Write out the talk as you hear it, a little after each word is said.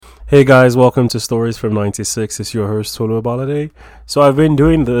Hey guys, welcome to Stories from 96. It's your host, Tolu Balade. So I've been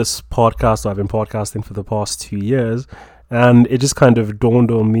doing this podcast, I've been podcasting for the past 2 years, and it just kind of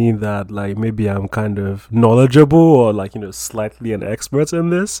dawned on me that maybe I'm kind of knowledgeable or slightly an expert in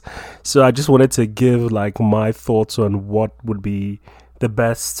this. So I just wanted to give my thoughts on what would be the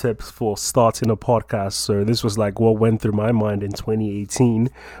best tips for starting a podcast. So this was what went through my mind in 2018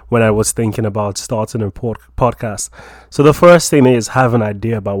 when I was thinking about starting a podcast. So the first thing is have an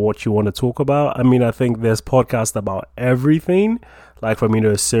idea about what you want to talk about. I mean, I think there's podcasts about everything,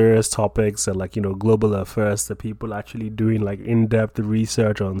 from serious topics and global affairs to people actually doing in-depth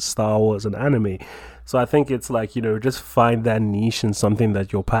research on Star Wars and anime. So I think it's just find that niche and something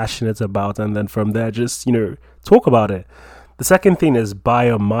that you're passionate about, and then from there just talk about it. The second thing is buy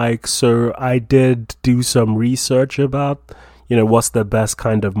a mic. So I did do some research about, what's the best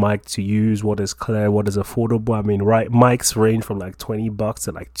kind of mic to use, what is clear, what is affordable. I mean, mics range from $20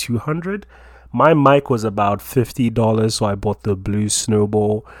 to $200. My mic was about $50, so I bought the Blue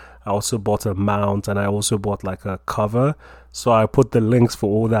Snowball. I also bought a mount, and I also bought a cover. So I put the links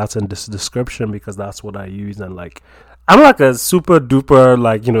for all that in this description because that's what I use. And I'm a super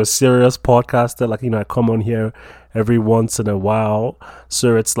duper serious podcaster. I come on here every once in a while,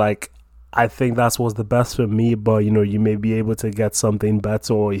 so it's I think that's what's the best for me. But you may be able to get something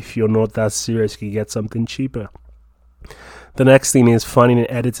better, or if you're not that serious, you can get something cheaper. The next thing is finding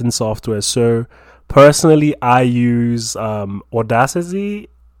an editing software. So personally, I use Audacity.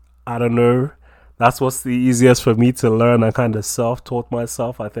 I don't know. That's what's the easiest for me to learn. I kind of self-taught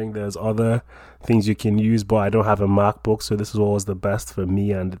myself. I think there's other things you can use, but I don't have a MacBook, so this is what was the best for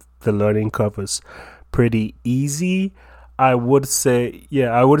me, and the learning curve was pretty easy. I would say there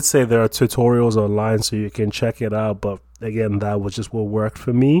are tutorials online, so you can check it out, but again, that was just what worked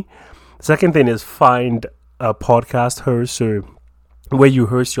for me. Second thing is find a podcast host. So where you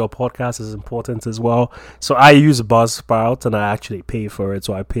host your podcast is important as well. So I use Buzzsprout, and I actually pay for it,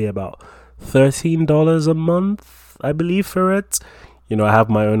 so I pay about $13 a month, I believe, for it. I have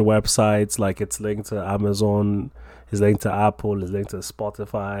my own websites, it's linked to Amazon, it's linked to Apple, it's linked to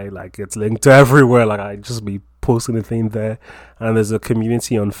Spotify, it's linked to everywhere. I just be posting the thing there. And there's a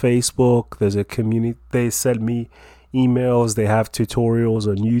community on Facebook, there's a community, they send me emails, they have tutorials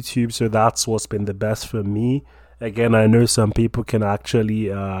on YouTube, so that's what's been the best for me. Again, I know some people can actually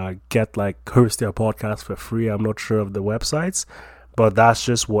get host their podcast for free. I'm not sure of the websites, but that's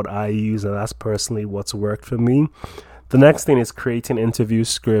just what I use, and that's personally what's worked for me. The next thing is creating interview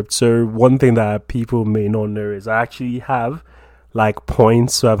scripts. So one thing that people may not know is I actually have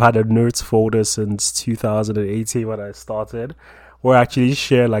points. So I've had a notes folder since 2018 when I started, where I actually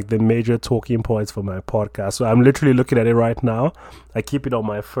share the major talking points for my podcast. So I'm literally looking at it right now. I keep it on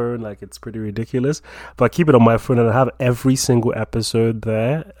my phone, it's pretty ridiculous, but I keep it on my phone, and I have every single episode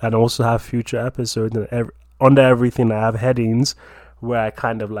there, and I also have future episodes, and under everything I have headings where I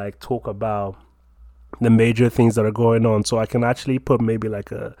kind of talk about the major things that are going on. So I can actually put maybe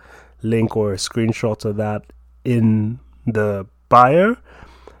a link or a screenshot of that in the bio.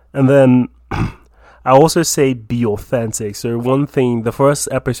 And then I also say be authentic. So one thing, the first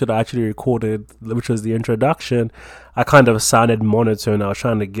episode I actually recorded, which was the introduction, I kind of sounded monotone. I was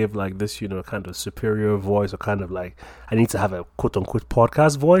trying to give this, kind of superior voice, or kind of I need to have a quote unquote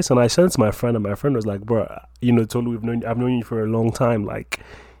podcast voice. And I sent it to my friend, and my friend was like, bro, totally, I've known you for a long time.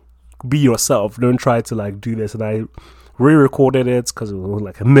 Be yourself. Don't try to do this. And I re-recorded it because it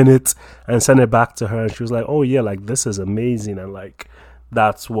was a minute, and sent it back to her, and she was like, oh yeah, this is amazing, and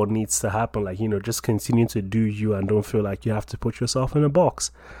that's what needs to happen. Just continue to do you, and don't feel like you have to put yourself in a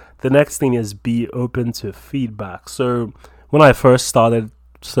box. The next thing is be open to feedback. So when I first started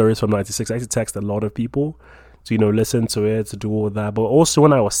Stories from 96, I used to text a lot of people to listen to it, to do all that. But also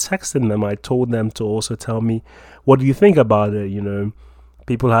when I was texting them, I told them to also tell me, what do you think about it?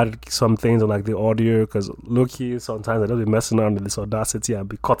 People had some things on the audio, because low-key sometimes I don't be messing around with this Audacity. I'd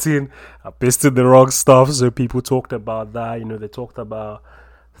be cutting, I pasted the wrong stuff, so people talked about that. They talked about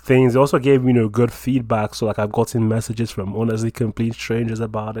things. They also gave me good feedback. So I've gotten messages from honestly complete strangers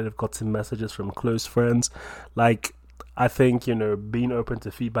about it. I've gotten messages from close friends. I think being open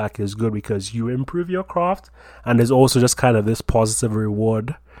to feedback is good, because you improve your craft, and there's also just kind of this positive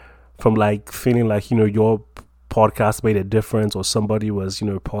reward from feeling your podcast made a difference, or somebody was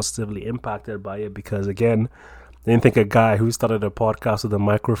positively impacted by it. Because again, I didn't think a guy who started a podcast with a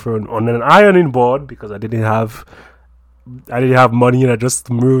microphone on an ironing board, because I didn't have money, and I just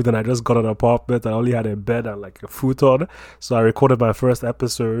moved, and I just got an apartment. I only had a bed and a futon, so I recorded my first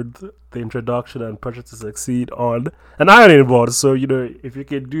episode, the introduction and Purchase to Succeed, on an ironing board. So if you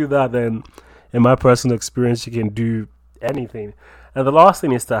can do that, then in my personal experience, you can do anything. And the last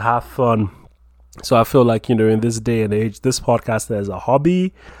thing is to have fun. So I feel like, in this day and age, this podcast is a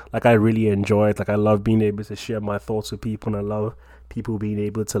hobby. Like, I really enjoy it. Like, I love being able to share my thoughts with people, and I love people being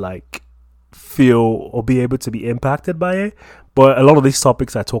able to, like, feel or be able to be impacted by it. But a lot of these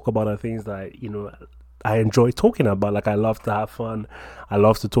topics I talk about are things that, I enjoy talking about. Like, I love to have fun. I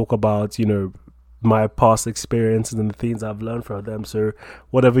love to talk about, my past experiences and the things I've learned from them. So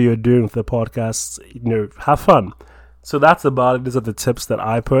whatever you're doing with the podcast, have fun. So that's about it. These are the tips that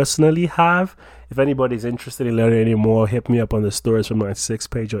I personally have. If anybody's interested in learning any more, hit me up on the Stories from 96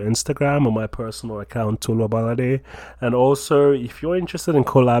 page on Instagram or my personal account, Tolu Abalade. And also, if you're interested in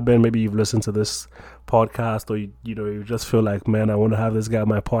collabing, maybe you've listened to this podcast or you just feel like, man, I want to have this guy on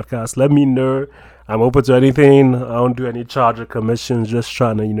my podcast, let me know. I'm open to anything. I don't do any charge or commissions, just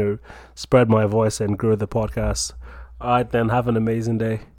trying to, spread my voice and grow the podcast. All right, then, have an amazing day.